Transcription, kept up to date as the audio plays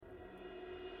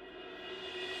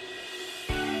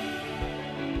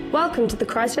Welcome to the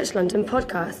Christchurch London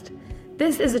podcast.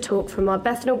 This is a talk from our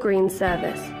Bethnal Green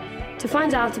service. To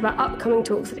find out about upcoming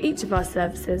talks at each of our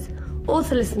services, or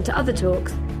to listen to other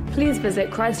talks, please visit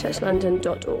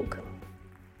christchurchlondon.org.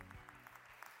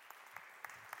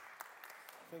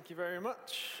 Thank you very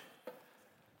much.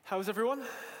 How's everyone?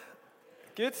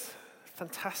 Good?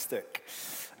 Fantastic.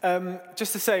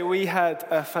 Just to say, we had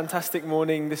a fantastic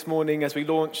morning this morning as we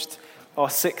launched our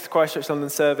 6th Christchurch London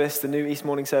service, the new East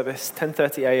morning service,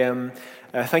 10:30 a.m.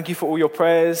 Thank you for all your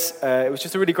prayers. It was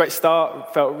just a really great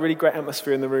start. Felt a really great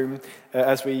atmosphere in the room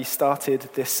as we started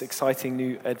this exciting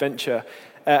new adventure.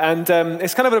 And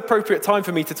it's kind of an appropriate time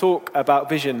for me to talk about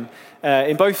vision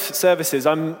in both services.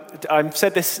 I've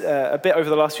said this a bit over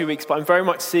the last few weeks, but I'm very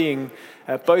much seeing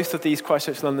both of these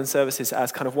Christchurch London services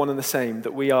as kind of one and the same,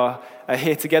 that we are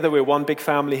here together. We're one big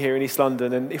family here in East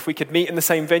London, and if we could meet in the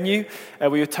same venue,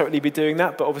 we would totally be doing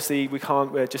that, but obviously we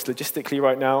can't. We're just logistically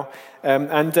right now.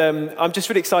 I'm just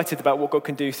really excited about what God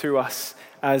can do through us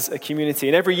as a community.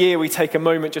 And every year we take a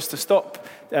moment just to stop,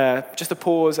 just to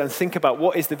pause and think about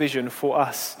what is the vision for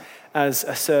us as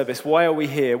a service. Why are we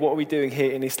here? What are we doing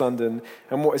here in East London?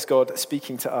 And what is God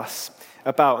speaking to us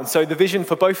about? And so the vision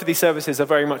for both of these services are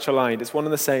very much aligned. It's one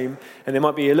and the same, and there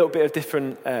might be a little bit of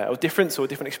different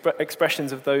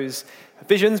expressions of those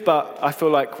visions, but I feel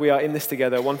like we are in this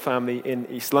together, one family in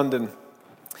East London.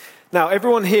 Now,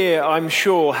 everyone here, I'm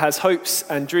sure, has hopes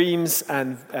and dreams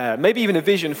and maybe even a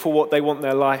vision for what they want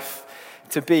their life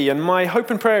to be. And my hope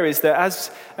and prayer is that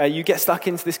as you get stuck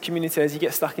into this community, as you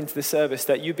get stuck into this service,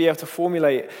 that you be able to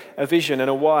formulate a vision and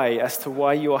a why as to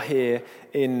why you are here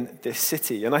in this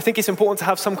city. And I think it's important to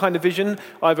have some kind of vision,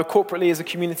 either corporately as a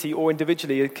community or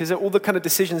individually, because all the kind of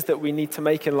decisions that we need to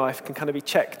make in life can kind of be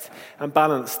checked and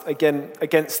balanced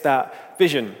against that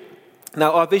vision.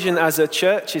 Now, our vision as a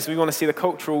church is we want to see the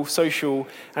cultural, social,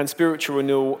 and spiritual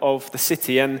renewal of the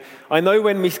city. And I know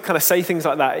when we kind of say things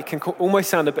like that, it can almost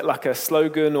sound a bit like a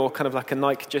slogan or kind of like a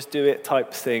Nike just do it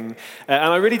type thing.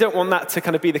 And I really don't want that to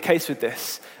kind of be the case with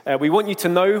this. We want you to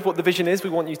know what the vision is. We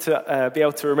want you to be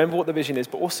able to remember what the vision is.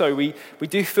 But also we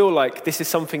do feel like this is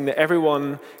something that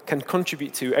everyone can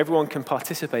contribute to, everyone can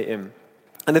participate in.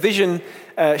 And the vision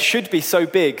should be so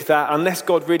big that unless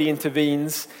God really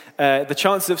intervenes, the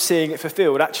chances of seeing it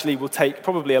fulfilled actually will take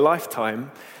probably a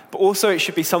lifetime. But also it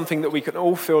should be something that we can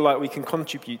all feel like we can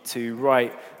contribute to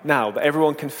right now, that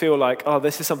everyone can feel like, oh,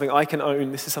 this is something I can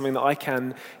own, this is something that I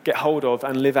can get hold of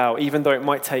and live out, even though it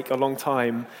might take a long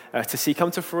time to see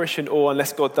come to fruition, or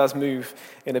unless God does move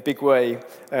in a big way,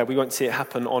 we won't see it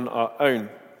happen on our own.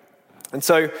 And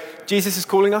so Jesus is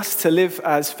calling us to live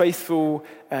as faithful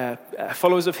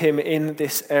followers of him in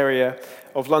this area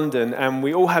of London. And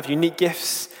we all have unique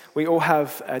gifts. We all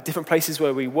have different places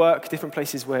where we work, different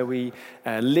places where we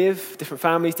live, different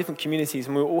families, different communities.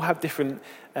 And we all have different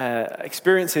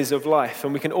experiences of life.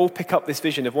 And we can all pick up this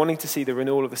vision of wanting to see the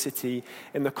renewal of the city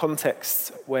in the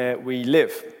context where we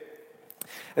live.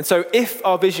 And so if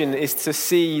our vision is to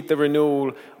see the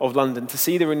renewal of London, to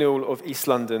see the renewal of East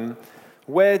London,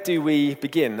 where do we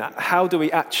begin? How do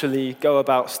we actually go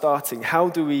about starting? How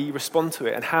do we respond to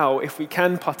it? And how, if we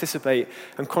can participate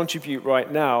and contribute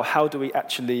right now, how do we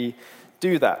actually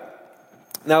do that?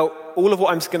 Now, all of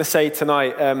what I'm going to say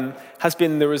tonight has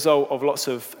been the result of lots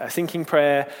of thinking,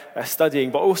 prayer,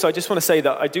 studying, but also I just want to say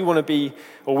that we want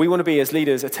to be as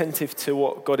leaders attentive to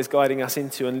what God is guiding us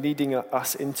into and leading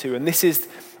us into. And this is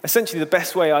essentially the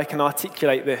best way I can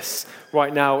articulate this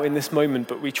right now in this moment,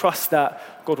 but we trust that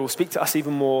God will speak to us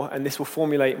even more, and this will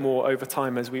formulate more over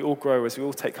time as we all grow, as we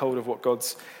all take hold of what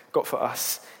God's got for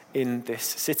us in this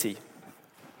city.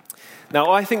 Now,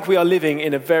 I think we are living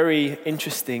in a very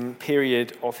interesting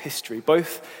period of history,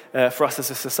 both for us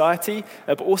as a society,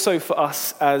 but also for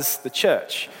us as the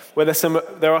church, where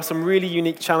there are some really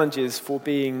unique challenges for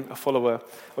being a follower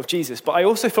of Jesus. But I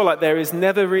also feel like there has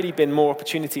never really been more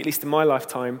opportunity, at least in my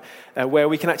lifetime, where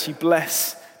we can actually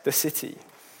bless the city.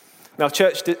 Now,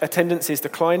 church attendance is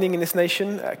declining in this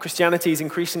nation. Christianity is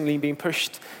increasingly being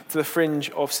pushed to the fringe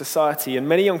of society. And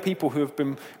many young people who have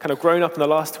been kind of grown up in the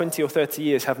last 20 or 30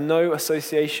 years have no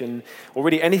association or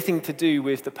really anything to do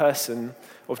with the person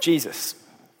of Jesus.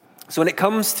 So when it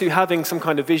comes to having some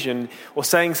kind of vision or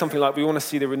saying something like we want to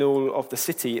see the renewal of the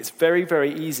city, it's very,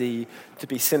 very easy to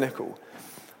be cynical,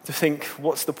 to think,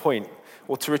 what's the point?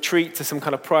 Or to retreat to some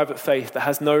kind of private faith that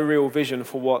has no real vision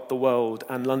for what the world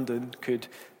and London could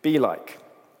be like.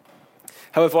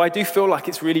 However, I do feel like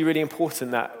it's really, really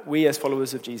important that we as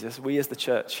followers of Jesus, we as the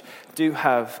church, do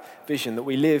have vision, that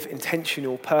we live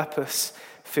intentional,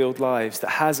 purpose-filled lives that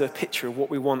has a picture of what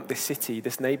we want this city,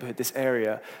 this neighborhood, this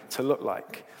area to look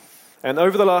like. And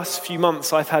over the last few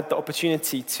months, I've had the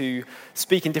opportunity to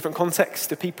speak in different contexts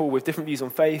to people with different views on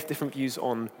faith, different views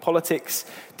on politics,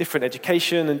 different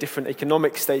education, and different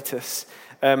economic status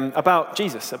about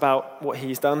Jesus, about what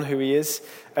he's done, who he is.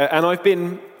 And I've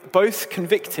been both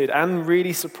convicted and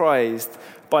really surprised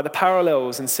by the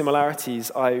parallels and similarities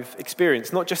I've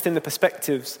experienced, not just in the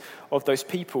perspectives of those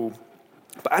people,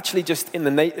 but actually just in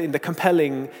the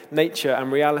compelling nature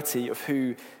and reality of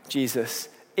who Jesus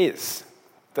is.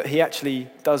 That he actually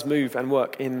does move and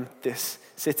work in this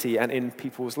city and in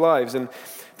people's lives. And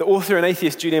the author and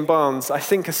atheist Julian Barnes, I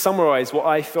think, has summarized what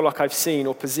I feel like I've seen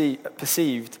or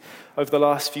perceived over the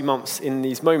last few months in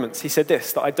these moments. He said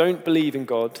this, that I don't believe in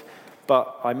God,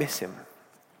 but I miss him.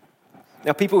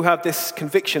 Now, people who have this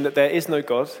conviction that there is no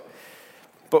God,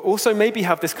 but also maybe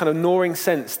have this kind of gnawing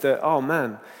sense that, oh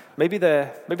man, maybe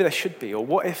there should be, or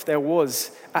what if there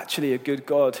was actually a good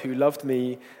God who loved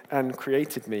me and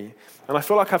created me? And I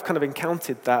feel like I've kind of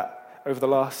encountered that over the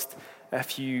last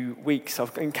few weeks.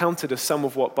 I've encountered some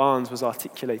of what Barnes was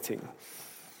articulating.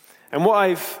 And what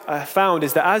I've found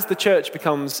is that as the church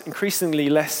becomes increasingly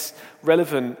less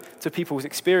relevant to people's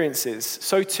experiences,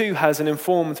 so too has an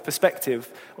informed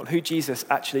perspective on who Jesus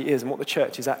actually is and what the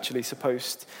church is actually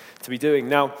supposed to be doing.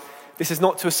 Now, this is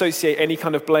not to associate any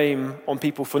kind of blame on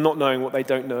people for not knowing what they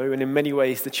don't know. And in many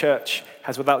ways, the church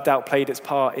has without doubt played its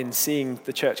part in seeing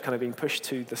the church kind of being pushed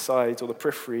to the sides or the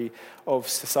periphery of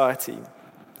society.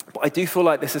 But I do feel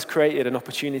like this has created an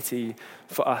opportunity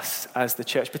for us as the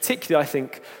church, particularly, I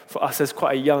think, for us as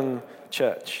quite a young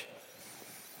church.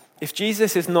 If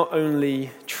Jesus is not only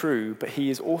true, but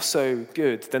he is also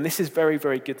good, then this is very,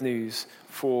 very good news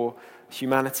for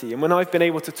humanity. And when I've been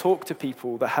able to talk to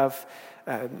people that have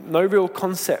no real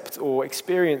concept or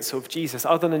experience of Jesus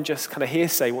other than just kind of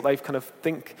hearsay, what they've kind of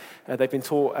think they've been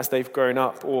taught as they've grown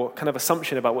up, or kind of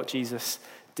assumption about what Jesus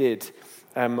did,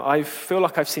 I feel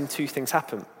like I've seen two things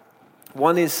happen.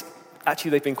 One is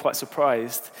actually they've been quite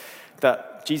surprised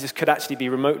that Jesus could actually be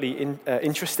remotely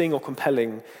interesting or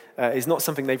compelling is not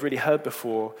something they've really heard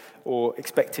before or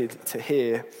expected to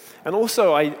hear. And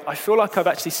also, I feel like I've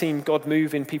actually seen God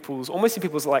move in people's,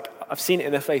 like, I've seen it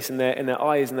in their face, in their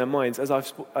eyes, and their minds, as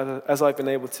I've been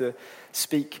able to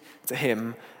speak to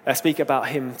him, speak about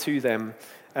him to them.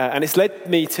 And it's led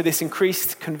me to this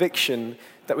increased conviction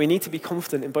that we need to be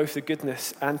confident in both the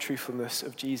goodness and truthfulness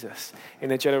of Jesus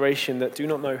in a generation that do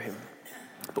not know him,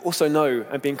 but also know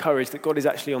and be encouraged that God is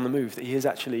actually on the move, that he is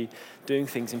actually doing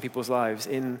things in people's lives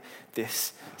in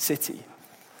this city.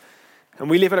 And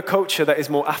we live in a culture that is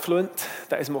more affluent,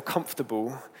 that is more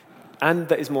comfortable, and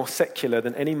that is more secular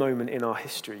than any moment in our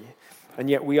history. And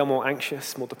yet we are more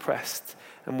anxious, more depressed,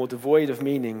 and more devoid of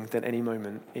meaning than any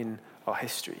moment in our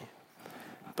history.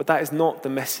 But that is not the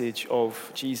message of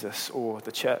Jesus or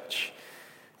the church.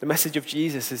 The message of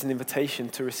Jesus is an invitation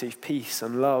to receive peace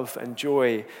and love and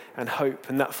joy and hope,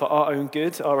 and that for our own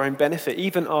good, our own benefit,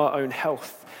 even our own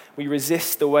health, we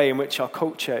resist the way in which our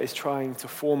culture is trying to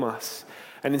form us,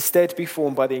 and instead be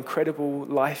formed by the incredible,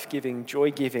 life-giving,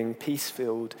 joy-giving,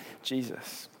 peace-filled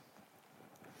Jesus.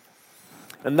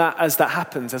 And that, as that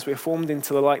happens, as we're formed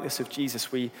into the likeness of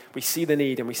Jesus, we see the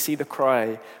need and we see the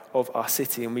cry of our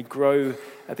city, and we grow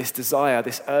this desire,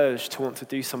 this urge to want to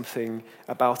do something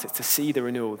about it, to see the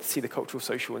renewal, to see the cultural,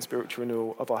 social, and spiritual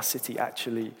renewal of our city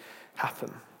actually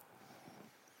happen.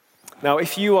 Now,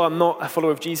 if you are not a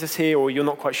follower of Jesus here, or you're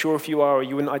not quite sure if you are, or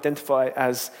you wouldn't identify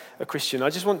as a Christian, I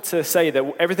just want to say that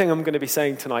everything I'm going to be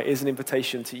saying tonight is an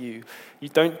invitation to you. You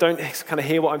don't kind of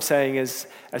hear what I'm saying as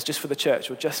just for the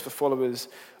church or just for followers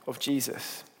of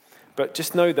Jesus. But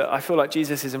just know that I feel like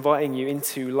Jesus is inviting you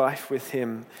into life with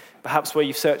him, perhaps where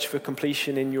you've searched for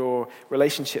completion in your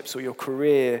relationships or your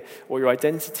career or your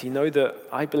identity. Know that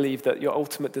I believe that your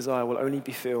ultimate desire will only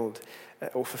be filled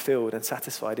or fulfilled and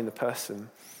satisfied in the person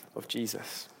of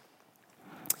Jesus.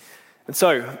 And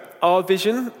so, our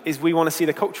vision is we want to see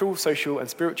the cultural, social, and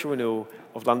spiritual renewal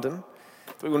of London.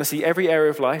 We want to see every area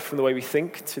of life, from the way we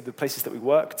think, to the places that we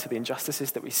work, to the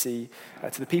injustices that we see,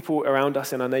 to the people around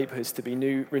us in our neighborhoods, to be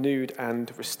renewed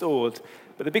and restored.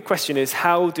 But the big question is,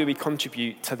 how do we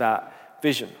contribute to that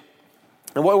vision?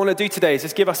 And what I want to do today is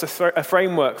just give us a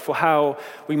framework for how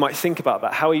we might think about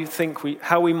that, how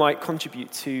we might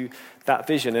contribute to that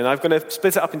vision. And I'm going to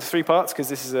split it up into three parts, because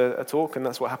this is a talk, and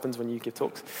that's what happens when you give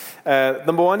talks.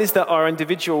 Number one is that our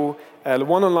individual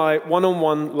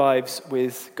one-on-one lives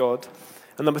with God.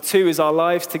 And number two is our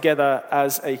lives together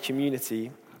as a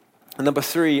community. And number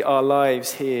three, our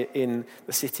lives here in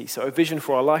the city. So a vision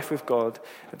for our life with God,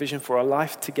 a vision for our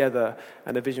life together,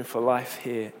 and a vision for life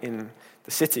here in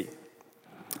the city.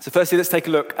 So firstly, let's take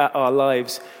a look at our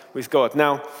lives with God.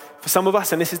 Now, for some of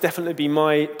us, and this has definitely been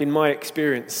my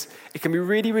experience, it can be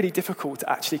really, really difficult to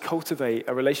actually cultivate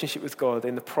a relationship with God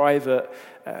in the private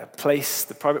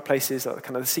places, like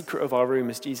kind of the secret of our room,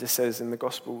 as Jesus says in the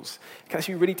Gospels. It can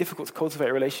actually be really difficult to cultivate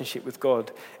a relationship with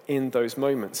God in those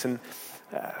moments. And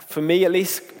for me, at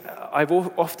least, I've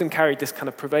often carried this kind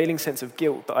of prevailing sense of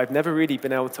guilt that I've never really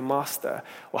been able to master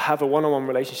or have a one-on-one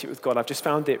relationship with God. I've just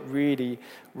found it really,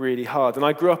 really hard. And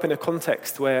I grew up in a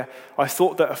context where I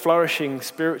thought that a flourishing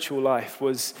spiritual life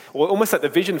was, or almost like the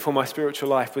vision for my spiritual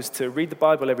life was to read the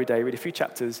Bible every day, read a few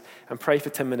chapters, and pray for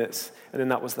 10 minutes, and then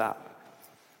that was that.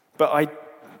 But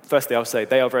firstly, I'll say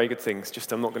they are very good things.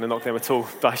 Just I'm not going to knock them at all,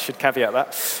 but I should caveat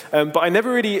that. But I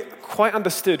never really quite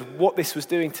understood what this was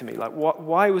doing to me. Like,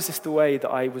 why was this the way that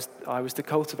I was to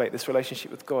cultivate this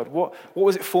relationship with God? What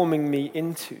was it forming me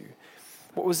into?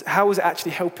 How was it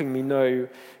actually helping me know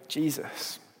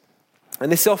Jesus?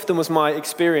 And this often was my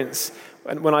experience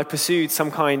when I pursued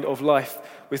some kind of life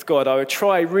with God. I would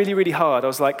try really, really hard. I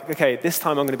was like, okay, this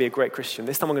time I'm going to be a great Christian.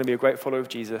 This time I'm going to be a great follower of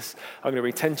Jesus. I'm going to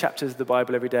read 10 chapters of the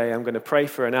Bible every day. I'm going to pray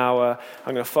for an hour.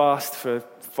 I'm going to fast for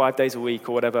 5 days a week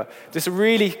or whatever. Just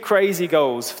really crazy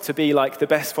goals to be like the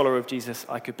best follower of Jesus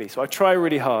I could be. So I try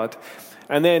really hard,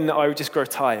 and then I would just grow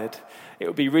tired. It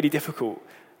would be really difficult.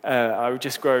 I would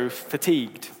just grow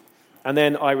fatigued. And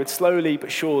then I would slowly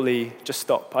but surely just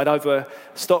stop. I'd either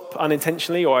stop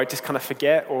unintentionally, or I'd just kind of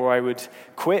forget, or I would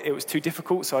quit. It was too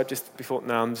difficult, so I'd just be thought,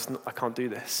 no, I can't do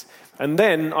this. And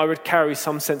then I would carry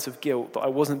some sense of guilt that I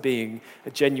wasn't being a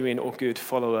genuine or good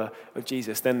follower of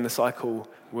Jesus. Then the cycle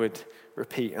would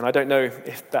repeat. And I don't know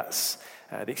if that's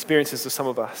the experiences of some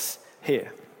of us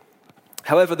here.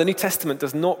 However, the New Testament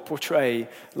does not portray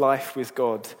life with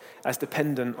God as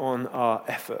dependent on our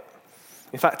effort.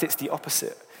 In fact, it's the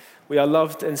opposite. We are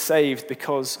loved and saved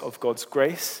because of God's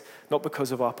grace, not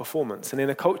because of our performance. And in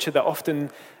a culture that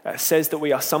often says that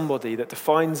we are somebody, that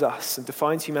defines us and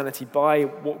defines humanity by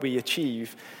what we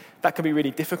achieve, that can be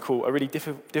really difficult, a really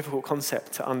difficult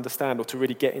concept to understand or to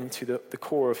really get into the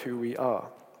core of who we are.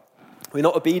 We're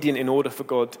not obedient in order for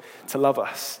God to love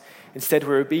us. Instead,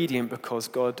 we're obedient because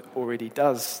God already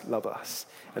does love us.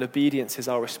 And obedience is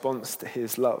our response to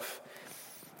his love.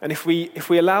 And if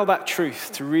we allow that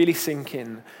truth to really sink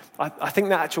in, I think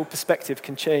that actual perspective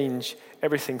can change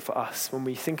everything for us when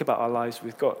we think about our lives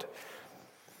with God.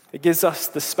 It gives us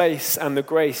the space and the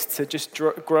grace to just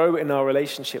grow in our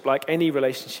relationship like any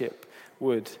relationship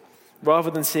would, rather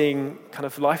than seeing kind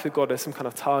of life with God as some kind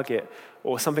of target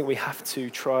or something we have to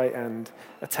try and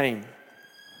attain.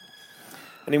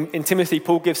 And in Timothy,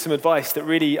 Paul gives some advice that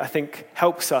really, I think,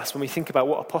 helps us when we think about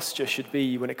what a posture should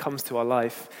be when it comes to our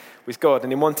life with God.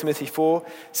 And in 1 Timothy 4,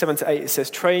 7-8, it says,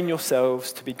 "Train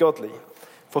yourselves to be godly.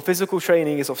 For physical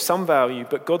training is of some value,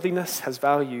 but godliness has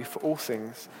value for all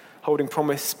things, holding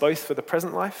promise both for the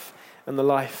present life and the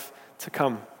life to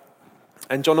come."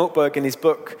 And John Ortberg, in his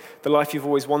book, The Life You've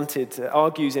Always Wanted,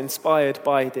 argues, inspired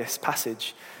by this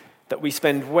passage, that we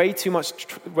spend way too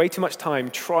much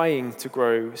time trying to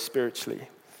grow spiritually,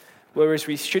 whereas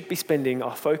we should be spending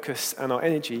our focus and our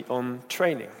energy on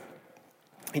training.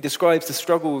 He describes the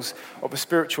struggles of a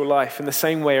spiritual life in the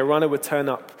same way a runner would turn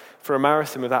up for a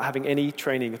marathon without having any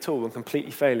training at all and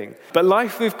completely failing. But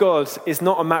life with God is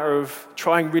not a matter of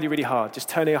trying really, really hard, just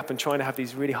turning up and trying to have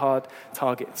these really hard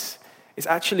targets. It's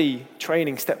actually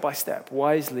training step by step,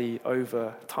 wisely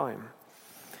over time.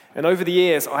 And over the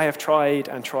years, I have tried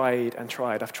and tried and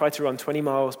tried. I've tried to run 20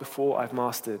 miles before I've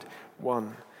mastered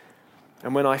one.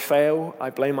 And when I fail, I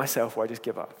blame myself or I just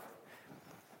give up.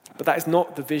 But that is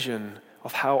not the vision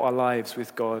of how our lives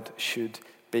with God should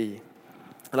be.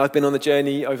 And I've been on the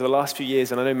journey over the last few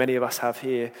years, and I know many of us have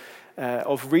here,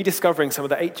 of rediscovering some of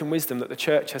the ancient wisdom that the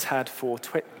church has had for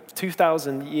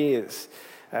 2,000 years,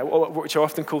 which are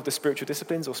often called the spiritual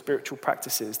disciplines or spiritual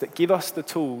practices, that give us the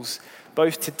tools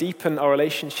both to deepen our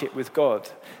relationship with God,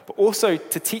 but also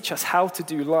to teach us how to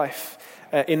do life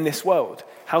in this world,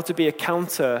 how to be a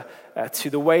counter to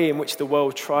the way in which the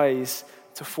world tries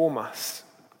to form us.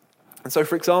 And so,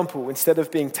 for example, instead of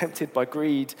being tempted by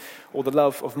greed or the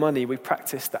love of money, we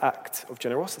practice the act of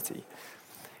generosity.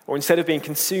 Or instead of being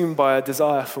consumed by a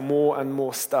desire for more and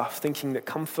more stuff, thinking that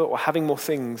comfort or having more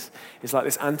things is like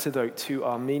this antidote to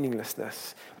our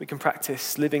meaninglessness, we can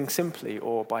practice living simply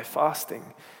or by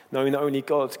fasting, knowing that only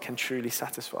God can truly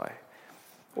satisfy.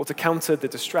 Or to counter the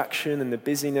distraction and the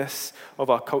busyness of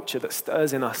our culture that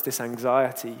stirs in us this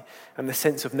anxiety and the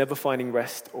sense of never finding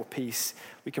rest or peace,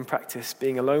 we can practice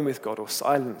being alone with God or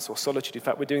silence or solitude. In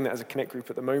fact, we're doing that as a Connect group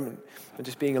at the moment, and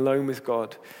just being alone with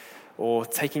God, or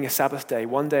taking a Sabbath day,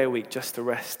 one day a week, just to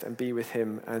rest and be with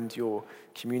him and your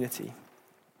community.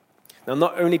 Now,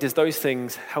 not only does those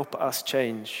things help us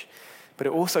change, but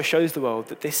it also shows the world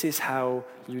that this is how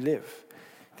you live.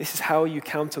 This is how you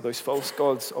counter those false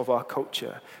gods of our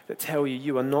culture that tell you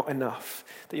you are not enough,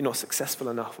 that you're not successful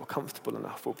enough or comfortable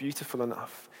enough or beautiful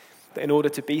enough, that in order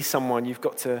to be someone, you've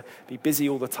got to be busy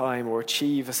all the time or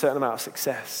achieve a certain amount of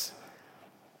success.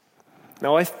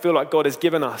 Now, I feel like God has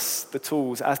given us the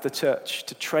tools as the church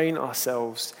to train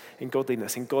ourselves in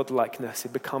godliness, in godlikeness,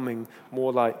 in becoming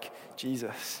more like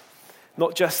Jesus.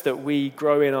 Not just that we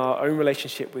grow in our own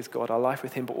relationship with God, our life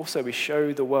with him, but also we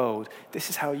show the world this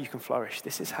is how you can flourish,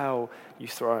 this is how you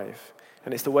thrive.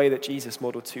 And it's the way that Jesus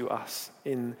modeled to us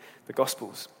in the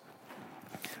Gospels.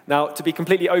 Now, to be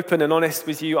completely open and honest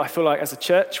with you, I feel like as a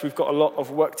church, we've got a lot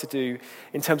of work to do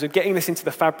in terms of getting this into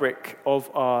the fabric of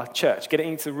our church,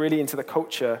 getting really into the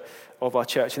culture of our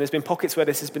church. And there's been pockets where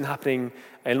this has been happening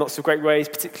in lots of great ways,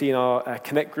 particularly in our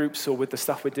Connect groups or with the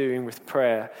stuff we're doing with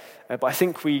prayer. But I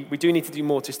think we do need to do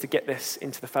more just to get this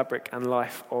into the fabric and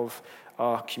life of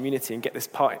our community and get this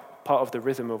part of the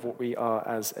rhythm of what we are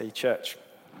as a church.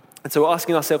 And so we're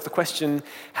asking ourselves the question,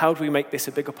 how do we make this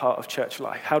a bigger part of church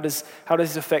life? How does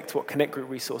this affect what Connect Group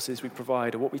resources we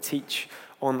provide or what we teach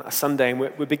on a Sunday? And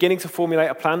we're beginning to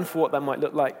formulate a plan for what that might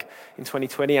look like in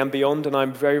 2020 and beyond, and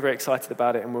I'm very, very excited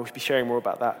about it, and we'll be sharing more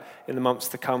about that in the months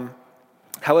to come.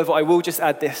 However, I will just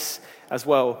add this as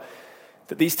well,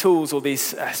 that these tools or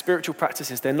these spiritual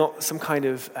practices, they're not some kind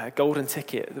of golden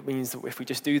ticket that means that if we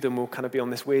just do them, we'll kind of be on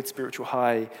this weird spiritual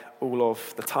high all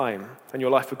of the time. And your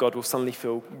life with God will suddenly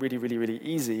feel really, really, really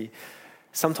easy.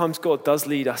 Sometimes God does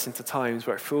lead us into times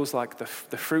where it feels like the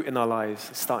fruit in our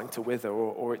lives is starting to wither,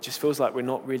 or it just feels like we're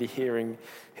not really hearing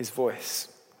his voice.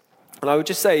 And I would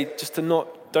just say,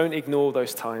 don't ignore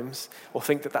those times or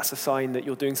think that that's a sign that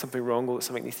you're doing something wrong or that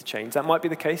something needs to change. That might be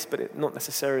the case, but it's not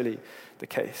necessarily the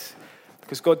case.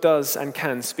 Because God does and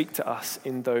can speak to us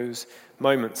in those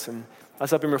moments. And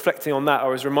as I've been reflecting on that, I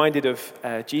was reminded of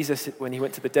Jesus when he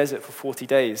went to the desert for 40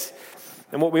 days.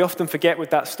 And what we often forget with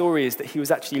that story is that he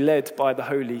was actually led by the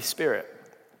Holy Spirit.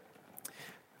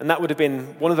 And that would have been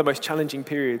one of the most challenging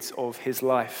periods of his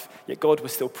life. Yet God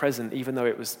was still present, even though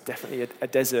it was definitely a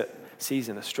desert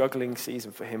season, a struggling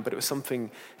season for him. But it was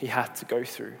something he had to go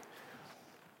through.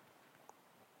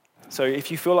 So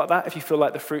if you feel like that, if you feel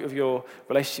like the fruit of your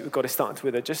relationship with God is starting to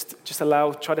wither, just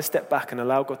try to step back and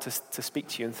allow God to speak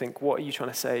to you and think, what are you trying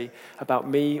to say about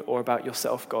me or about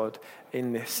yourself, God,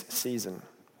 in this season?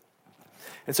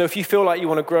 And so if you feel like you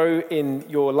want to grow in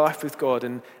your life with God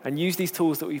and use these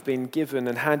tools that we've been given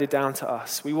and handed down to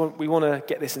us, we want to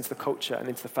get this into the culture and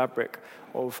into the fabric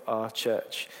of our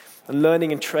church. And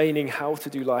learning and training how to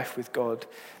do life with God,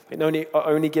 it not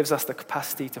only gives us the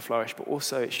capacity to flourish, but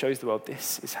also it shows the world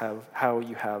this is how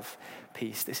you have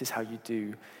peace. This is how you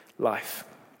do life.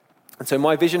 And so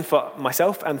my vision for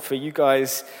myself and for you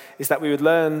guys is that we would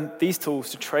learn these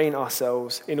tools to train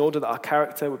ourselves in order that our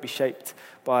character would be shaped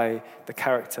by the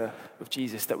character of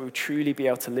Jesus, that we would truly be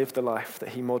able to live the life that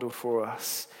he modeled for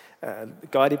us,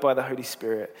 guided by the Holy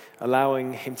Spirit,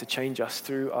 allowing him to change us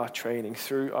through our training,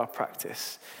 through our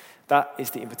practice. That is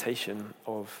the invitation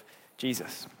of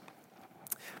Jesus.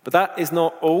 But that is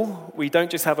not all. We don't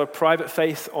just have a private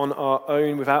faith on our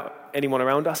own without anyone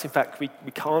around us. In fact, we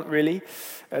can't really.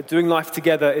 Doing life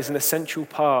together is an essential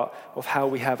part of how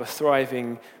we have a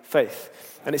thriving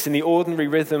faith. And it's in the ordinary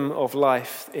rhythm of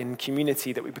life in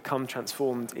community that we become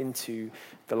transformed into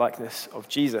the likeness of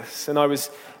Jesus. And I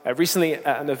was recently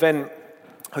at an event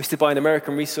hosted by an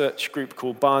American research group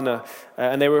called Barna,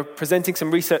 and they were presenting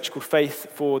some research called Faith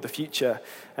for the Future.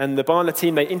 And the Barna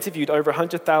team, they interviewed over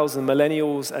 100,000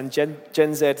 millennials and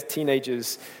Gen Z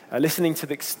teenagers, listening to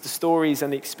the stories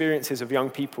and the experiences of young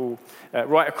people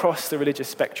right across the religious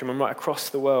spectrum and right across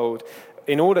the world,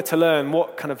 in order to learn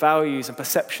what kind of values and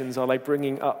perceptions are they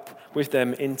bringing up with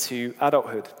them into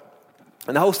adulthood.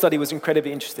 And the whole study was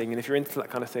incredibly interesting, and if you're into that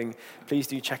kind of thing, please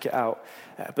do check it out.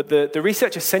 But the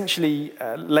research essentially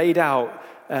laid out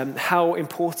how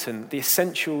important the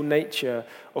essential nature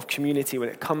of community when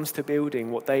it comes to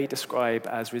building what they describe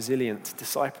as resilient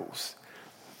disciples.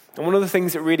 And one of the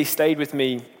things that really stayed with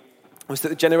me was that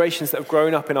the generations that have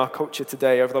grown up in our culture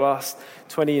today over the last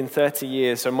 20 and 30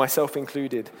 years, so myself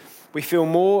included, we feel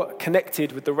more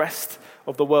connected with the rest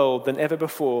of the world than ever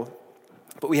before,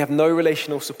 but we have no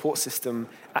relational support system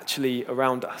actually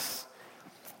around us.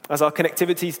 As our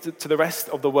connectivity to the rest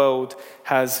of the world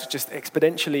has just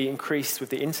exponentially increased with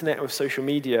the internet and with social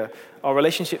media, our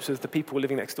relationships with the people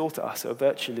living next door to us are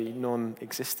virtually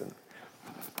non-existent.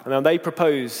 And now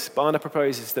Barna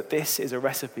proposes that this is a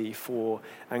recipe for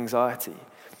anxiety.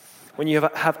 when you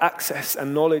have access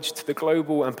and knowledge to the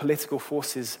global and political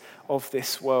forces of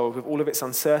this world with all of its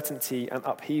uncertainty and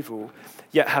upheaval,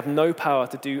 yet have no power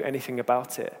to do anything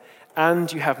about it,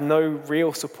 and you have no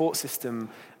real support system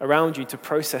around you to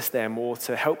process them or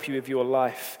to help you with your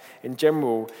life in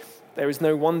general, there is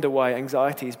no wonder why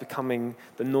anxiety is becoming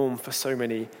the norm for so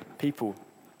many people.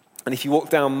 And if you walk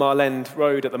down Mile End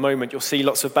Road at the moment, you'll see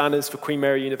lots of banners for Queen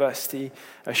Mary University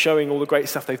showing all the great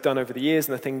stuff they've done over the years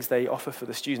and the things they offer for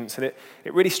the students. And it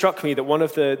really struck me that one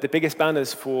of the biggest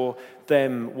banners for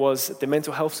them was the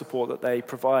mental health support that they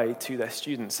provide to their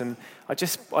students. And I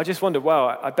just wonder,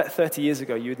 wow, I bet 30 years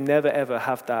ago you would never, ever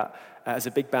have that as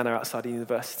a big banner outside a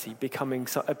university,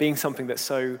 being something that's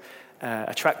so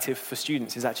attractive for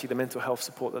students is actually the mental health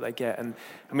support that they get. And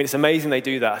I mean, it's amazing they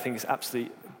do that. I think it's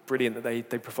absolutely brilliant that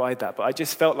they provide that. But I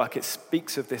just felt like it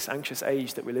speaks of this anxious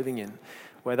age that we're living in,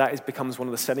 where that becomes one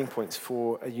of the selling points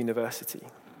for a university.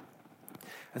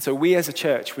 And so we as a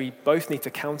church, we both need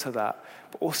to counter that,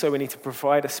 but also we need to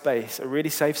provide a space, a really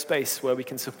safe space where we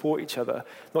can support each other,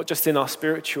 not just in our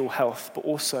spiritual health, but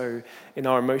also in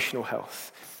our emotional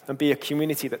health, and be a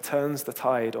community that turns the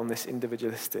tide on this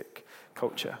individualistic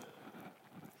culture.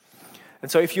 And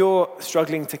so if you're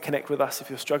struggling to connect with us, if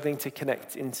you're struggling to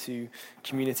connect into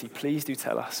community, please do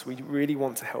tell us. We really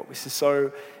want to help. This is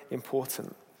so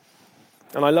important.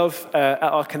 And I love at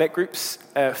our Connect groups,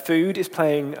 food is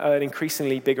playing an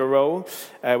increasingly bigger role,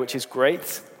 which is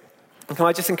great. And can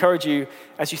I just encourage you,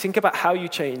 as you think about how you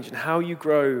change and how you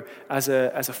grow as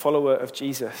a follower of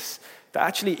Jesus, that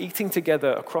actually eating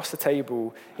together across the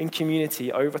table in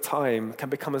community over time can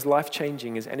become as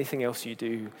life-changing as anything else you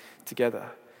do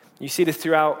together. You see this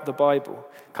throughout the Bible,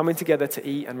 coming together to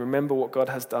eat and remember what God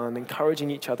has done, encouraging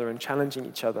each other and challenging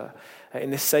each other in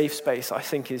this safe space, I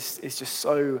think is just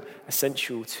so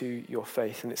essential to your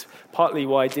faith. And it's partly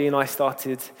why Dee and I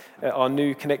started our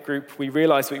new Connect group. We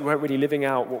realized we weren't really living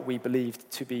out what we believed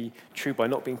to be true by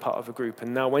not being part of a group.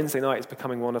 And now Wednesday night is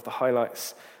becoming one of the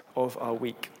highlights of our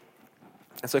week.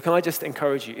 And so can I just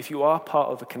encourage you, if you are part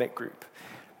of a Connect group,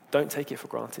 don't take it for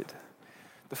granted.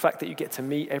 The fact that you get to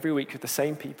meet every week with the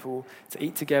same people, to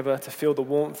eat together, to feel the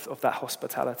warmth of that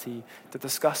hospitality, to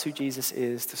discuss who Jesus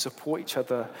is, to support each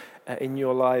other in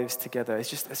your lives together. It's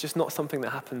just not something that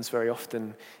happens very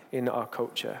often in our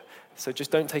culture. So just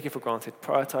don't take it for granted.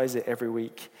 Prioritize it every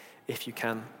week if you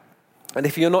can. And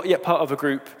if you're not yet part of a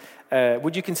group,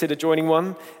 would you consider joining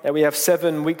one? We have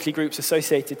 7 weekly groups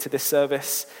associated to this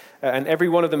service. And every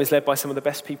one of them is led by some of the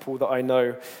best people that I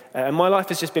know. And my life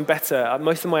has just been better.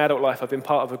 Most of my adult life, I've been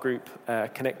part of a group,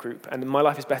 Connect group, and my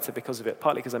life is better because of it,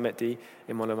 partly because I met Dee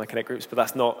in one of my Connect groups, but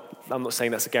I'm not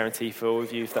saying that's a guarantee for all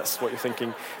of you if that's what you're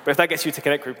thinking. But if that gets you to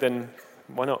Connect group, then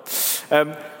why not?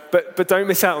 But don't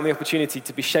miss out on the opportunity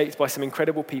to be shaped by some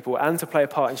incredible people and to play a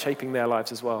part in shaping their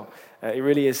lives as well. It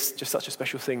really is just such a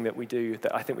special thing that we do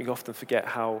that I think we often forget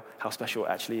how special it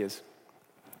actually is.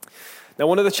 Now,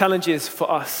 one of the challenges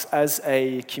for us as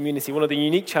a community, one of the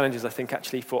unique challenges I think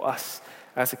actually for us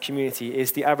as a community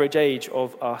is the average age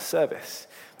of our service.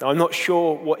 Now, I'm not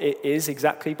sure what it is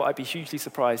exactly, but I'd be hugely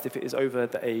surprised if it is over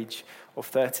the age of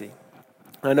 30.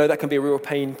 And I know that can be a real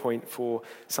pain point for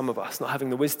some of us, not having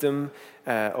the wisdom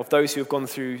of those who have gone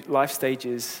through life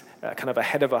stages kind of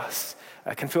ahead of us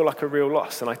can feel like a real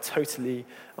loss, and I totally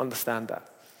understand that.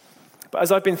 But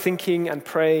as I've been thinking and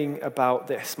praying about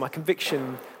this, my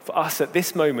conviction for us at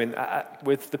this moment,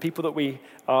 with the people that we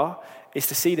are, is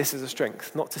to see this as a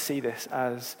strength, not to see this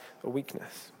as a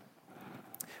weakness.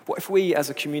 What if we as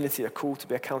a community are called to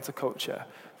be a counterculture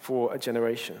for a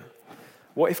generation?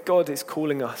 What if God is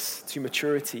calling us to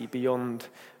maturity beyond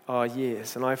our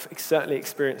years? And I've certainly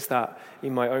experienced that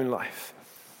in my own life.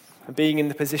 And being in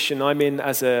the position I'm in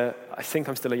I think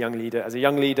I'm still a young leader, as a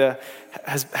young leader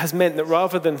has meant that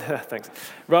rather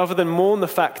than mourn the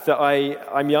fact that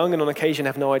I'm young and on occasion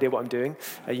have no idea what I'm doing,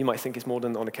 you might think it's more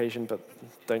than on occasion, but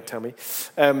don't tell me.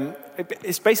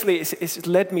 It's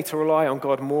led me to rely on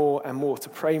God more and more, to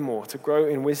pray more, to grow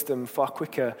in wisdom far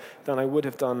quicker than I would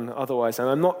have done otherwise. And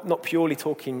I'm not purely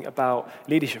talking about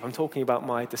leadership, I'm talking about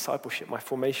my discipleship, my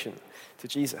formation to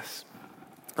Jesus.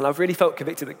 And I've really felt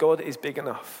convicted that God is big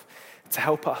enough to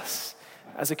help us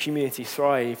as a community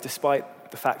thrive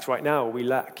despite the fact right now we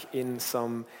lack in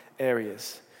some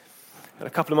areas. And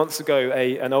a couple of months ago,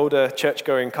 an older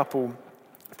church-going couple,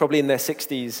 probably in their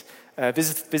 60s,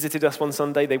 visited us one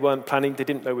Sunday. They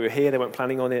didn't know we were here, they weren't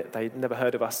planning on it, they'd never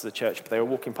heard of us as a church, but they were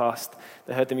walking past,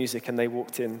 they heard the music and they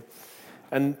walked in.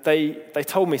 And they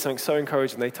told me something so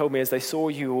encouraging. They told me as they saw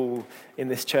you all in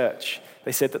this church,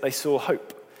 they said that they saw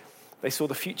hope. They saw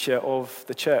the future of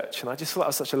the church. And I just thought that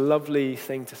was such a lovely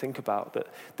thing to think about, that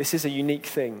this is a unique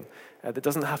thing that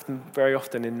doesn't happen very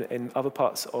often in other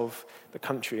parts of the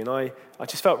country. And I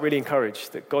just felt really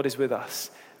encouraged that God is with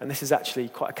us. And this is actually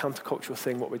quite a countercultural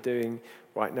thing, what we're doing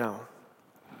right now.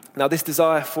 Now, this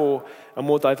desire for a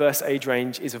more diverse age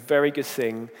range is a very good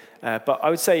thing. But I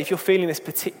would say if you're feeling this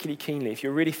particularly keenly, if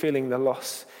you're really feeling the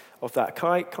loss of that,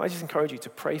 can I just encourage you to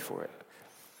pray for it?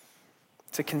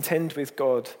 To contend with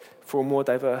God for a more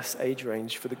diverse age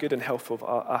range for the good and health of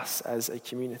us as a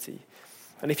community.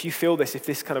 And if you feel this, if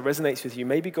this kind of resonates with you,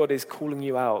 maybe God is calling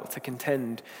you out to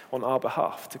contend on our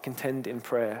behalf, to contend in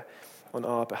prayer on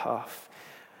our behalf.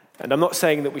 And I'm not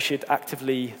saying that we should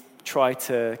actively try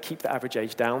to keep the average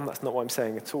age down. That's not what I'm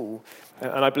saying at all.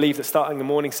 And I believe that starting the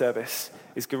morning service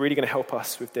is really going to help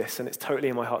us with this, and it's totally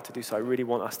in my heart to do so. I really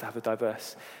want us to have a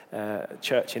diverse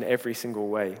church in every single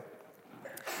way.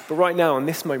 But right now, in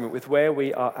this moment, with where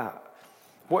we are at,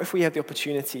 what if we had the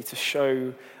opportunity to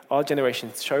show our generation,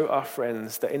 to show our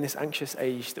friends that in this anxious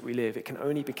age that we live, it can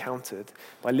only be countered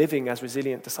by living as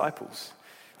resilient disciples,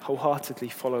 wholeheartedly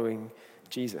following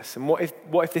Jesus? And what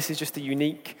if this is just a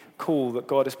unique call that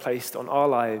God has placed on our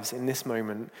lives in this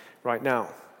moment right now?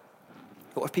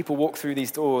 What if people walk through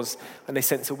these doors and they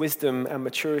sense a wisdom and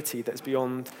maturity that's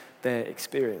beyond their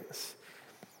experience?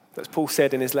 As Paul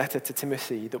said in his letter to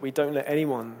Timothy, that we don't let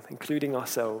anyone, including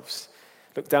ourselves,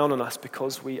 look down on us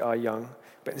because we are young,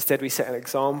 but instead we set an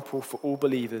example for all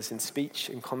believers in speech,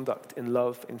 in conduct, in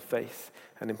love, in faith,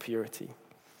 and in purity.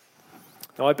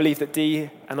 Now, I believe that Dee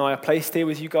and I are placed here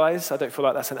with you guys. I don't feel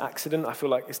like that's an accident. I feel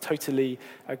like it's totally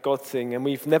a God thing. And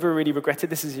we've never really regretted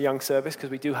this as a young service because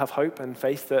we do have hope and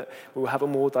faith that we will have a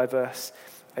more diverse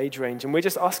age range. And we're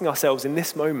just asking ourselves in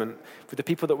this moment, with the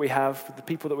people that we have, with the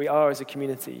people that we are as a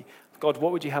community, God,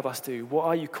 what would you have us do? What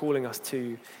are you calling us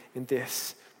to in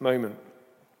this moment?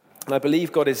 And I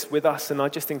believe God is with us, and I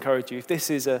just encourage you, if this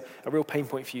is a real pain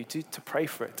point for you, to pray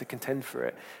for it, to contend for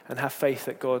it, and have faith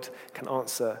that God can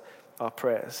answer our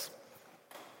prayers.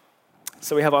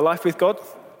 So we have our life with God,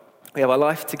 we have our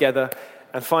life together,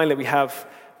 and finally we have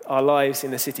our lives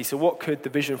in the city. So what could the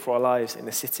vision for our lives in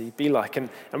the city be like? And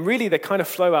really they kind of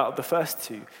flow out of the first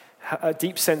two. A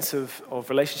deep sense of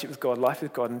relationship with God, life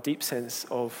with God, and a deep sense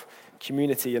of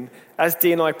community. And as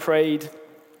Dee and I prayed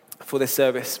for this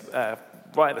service,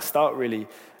 right at the start really,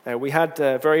 we had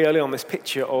very early on this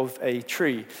picture of a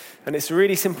tree. And it's a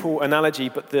really simple analogy,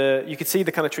 but you could see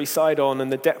the kind of tree side on,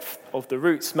 and the depth of the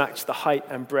roots matched the height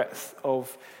and breadth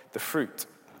of the fruit.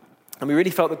 And we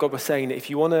really felt that God was saying that if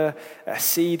you want to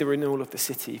see the renewal of the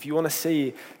city, if you want to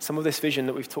see some of this vision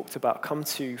that we've talked about come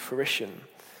to fruition,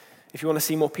 if you want to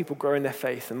see more people grow in their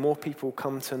faith and more people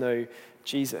come to know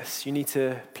Jesus, you need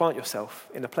to plant yourself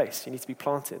in a place. You need to be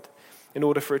planted. In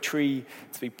order for a tree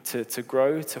to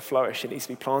grow, to flourish, it needs to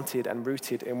be planted and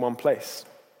rooted in one place.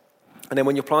 And then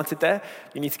when you're planted there,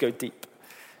 you need to go deep.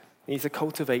 You need to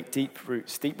cultivate deep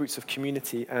roots of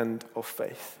community and of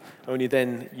faith. Only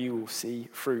then you will see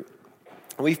fruit.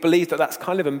 And we've believed that that's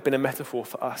kind of been a metaphor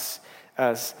for us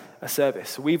as a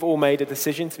service. We've all made a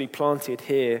decision to be planted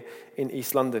here in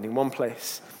East London, in one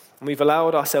place. And we've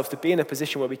allowed ourselves to be in a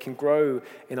position where we can grow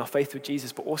in our faith with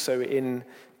Jesus, but also in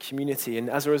community. And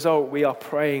as a result, we are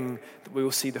praying that we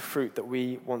will see the fruit that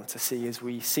we want to see as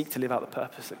we seek to live out the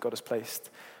purpose that God has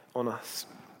placed on us.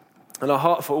 And our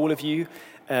heart for all of you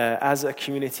as a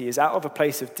community is out of a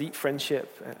place of deep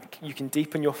friendship. You can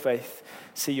deepen your faith,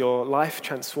 see your life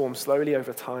transform slowly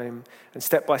over time, and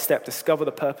step by step discover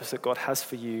the purpose that God has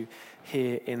for you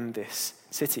here in this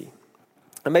city.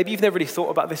 And maybe you've never really thought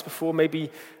about this before.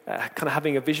 Maybe kind of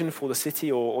having a vision for the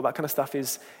city or that kind of stuff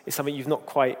is something you've not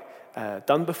quite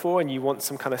done before, and you want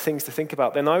some kind of things to think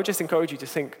about. Then I would just encourage you to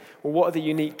think, well, what are the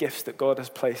unique gifts that God has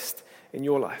placed in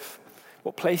your life?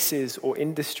 What places or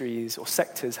industries or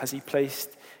sectors has he placed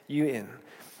you in?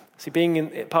 See, being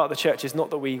part of the church is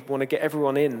not that we want to get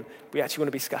everyone in. We actually want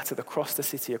to be scattered across the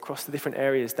city, across the different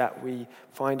areas that we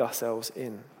find ourselves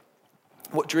in.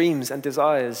 What dreams and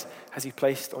desires has he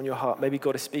placed on your heart? Maybe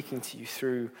God is speaking to you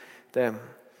through them.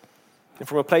 And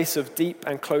from a place of deep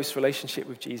and close relationship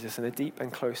with Jesus and a deep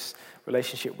and close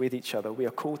relationship with each other, we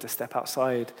are called to step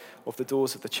outside of the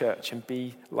doors of the church and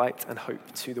be light and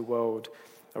hope to the world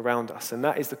around us. And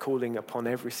that is the calling upon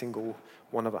every single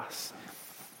one of us.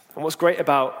 And what's great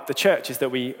about the church is that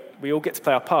we all get to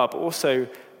play our part, but also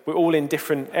we're all in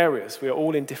different areas. We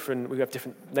have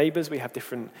different neighbors, we have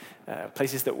different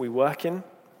places that we work in.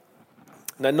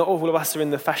 Now, not all of us are in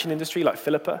the fashion industry like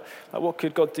Philippa. Like, what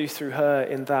could God do through her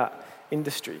in that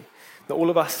industry? Not all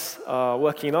of us are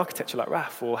working in architecture like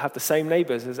Raf or have the same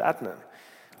neighbors as Adnan.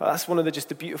 That's one of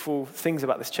the beautiful things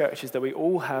about this church, is that we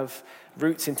all have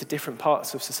roots into different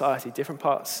parts of society, different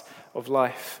parts of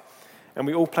life. And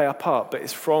we all play our part, but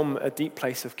it's from a deep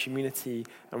place of community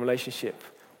and relationship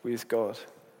with God.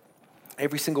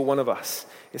 Every single one of us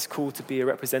is called to be a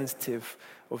representative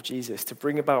of Jesus, to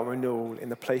bring about renewal in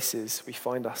the places we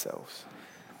find ourselves.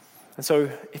 And so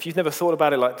if you've never thought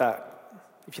about it like that,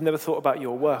 if you've never thought about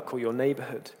your work or your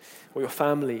neighborhood or your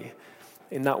family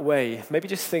in that way, maybe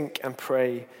just think and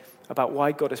pray about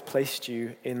why God has placed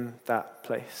you in that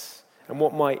place and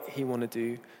what might he want to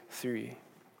do through you.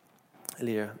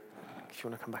 Aaliyah, if you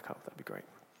want to come back up, that'd be great.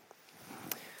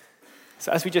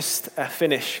 So as we just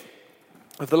finish,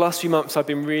 over the last few months, I've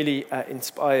been really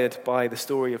inspired by the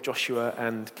story of Joshua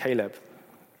and Caleb.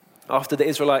 After the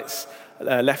Israelites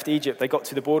left Egypt, they got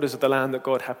to the borders of the land that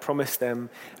God had promised them.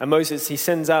 And Moses, he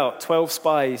sends out 12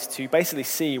 spies to basically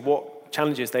see what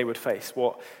challenges they would face,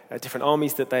 what different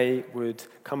armies that they would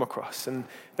come across. And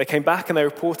they came back and they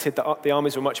reported that the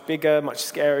armies were much bigger, much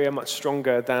scarier, much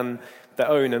stronger than their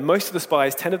own. And most of the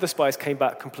spies, 10 of the spies, came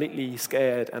back completely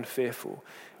scared and fearful.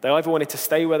 They either wanted to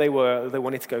stay where they were or they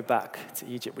wanted to go back to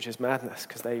Egypt, which is madness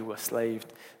because they were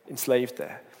enslaved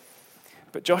there.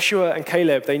 But Joshua and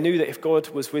Caleb, they knew that if God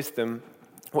was with them,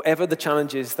 whatever the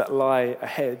challenges that lie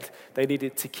ahead, they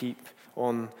needed to keep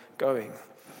on going.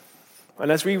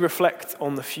 And as we reflect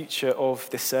on the future of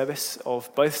this service,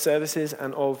 of both services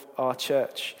and of our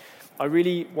church, I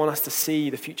really want us to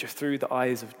see the future through the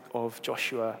eyes of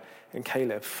Joshua and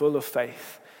Caleb, full of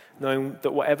faith, knowing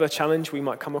that whatever challenge we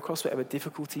might come across, whatever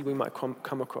difficulty we might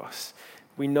come across,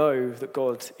 we know that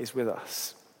God is with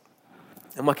us.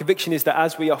 And my conviction is that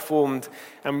as we are formed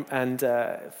and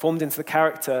formed into the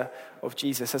character of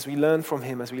Jesus, as we learn from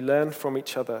him, as we learn from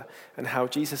each other and how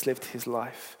Jesus lived his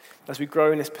life, as we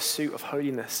grow in this pursuit of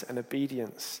holiness and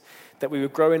obedience, that we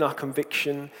would grow in our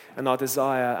conviction and our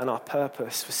desire and our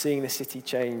purpose for seeing the city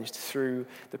changed through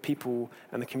the people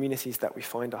and the communities that we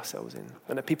find ourselves in.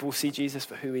 And that people will see Jesus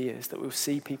for who he is, that we'll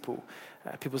see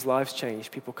people's lives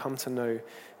change, people come to know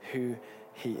who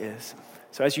he is.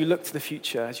 So as you look to the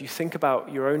future, as you think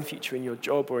about your own future in your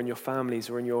job or in your families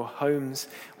or in your homes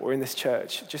or in this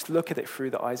church, just look at it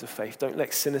through the eyes of faith. Don't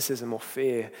let cynicism or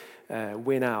fear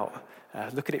win out.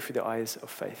 Look at it through the eyes of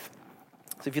faith.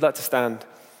 So if you'd like to stand,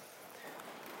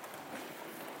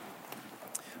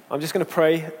 I'm just going to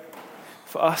pray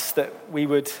for us that we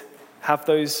would have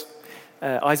those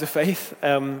eyes of faith.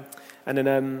 And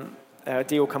then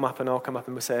Dee will come up and I'll come up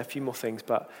and we'll say a few more things.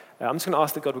 But I'm just going to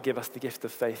ask that God will give us the gift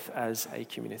of faith as a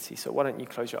community. So why don't you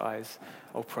close your eyes?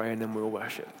 I'll pray and then we'll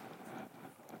worship.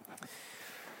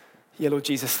 Yeah, Lord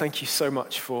Jesus, thank you so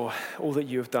much for all that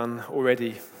you have done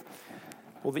already.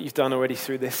 All that you've done already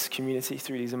through this community,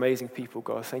 through these amazing people,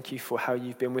 God. Thank you for how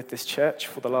you've been with this church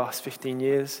for the last 15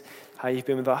 years, how you've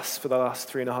been with us for the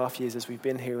last 3.5 years as we've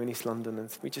been here in East London.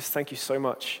 And we just thank you so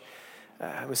much.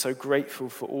 We're so grateful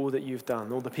for all that you've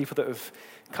done, all the people that have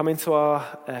come into our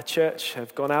church,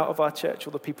 have gone out of our church,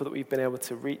 all the people that we've been able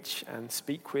to reach and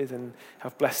speak with and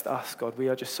have blessed us, God. We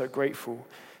are just so grateful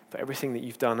for everything that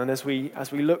you've done. And as we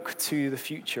look to the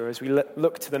future, as we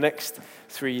look to the next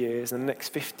 3 years and the next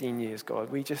 15 years, God,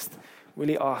 we just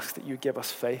really ask that you give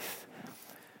us faith,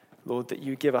 Lord, that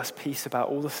you give us peace about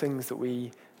all the things that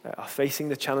we are facing,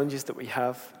 the challenges that we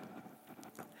have,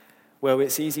 where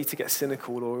it's easy to get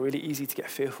cynical or really easy to get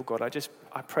fearful, God.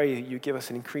 I pray that you give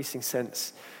us an increasing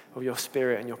sense of your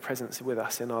spirit and your presence with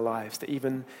us in our lives, that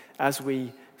even as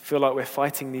we feel like we're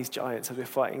fighting these giants, as we're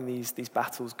fighting these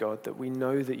battles, God, that we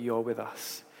know that you're with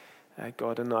us,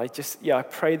 God. And I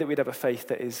pray that we'd have a faith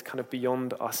that is kind of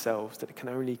beyond ourselves, that it can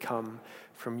only come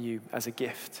from you as a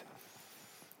gift.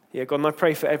 Yeah, God, and I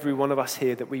pray for every one of us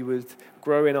here that we would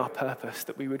grow in our purpose,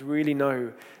 that we would really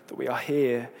know that we are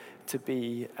here to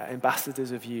be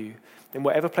ambassadors of you. In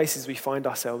whatever places we find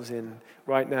ourselves in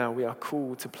right now, we are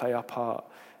called to play our part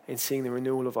in seeing the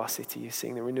renewal of our city,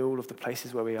 seeing the renewal of the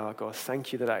places where we are, God.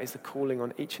 Thank you that is the calling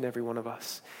on each and every one of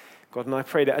us. God, and I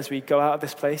pray that as we go out of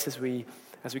this place, as we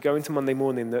go into Monday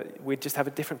morning, that we'd just have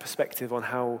a different perspective on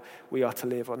how we are to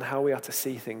live, on how we are to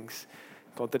see things.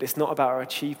 God, that it's not about our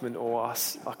achievement or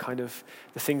our kind of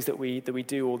the things that we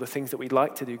do or the things that we'd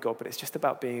like to do, God, but it's just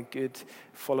about being a good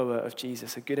follower of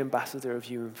Jesus, a good ambassador of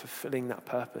you and fulfilling that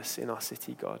purpose in our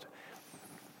city, God.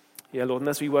 Yeah, Lord, and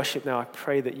as we worship now, I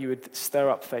pray that you would stir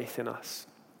up faith in us,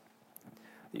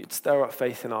 that you'd stir up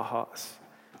faith in our hearts.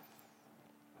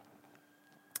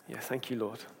 Yeah, thank you,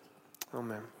 Lord.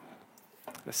 Amen.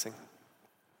 Let's sing.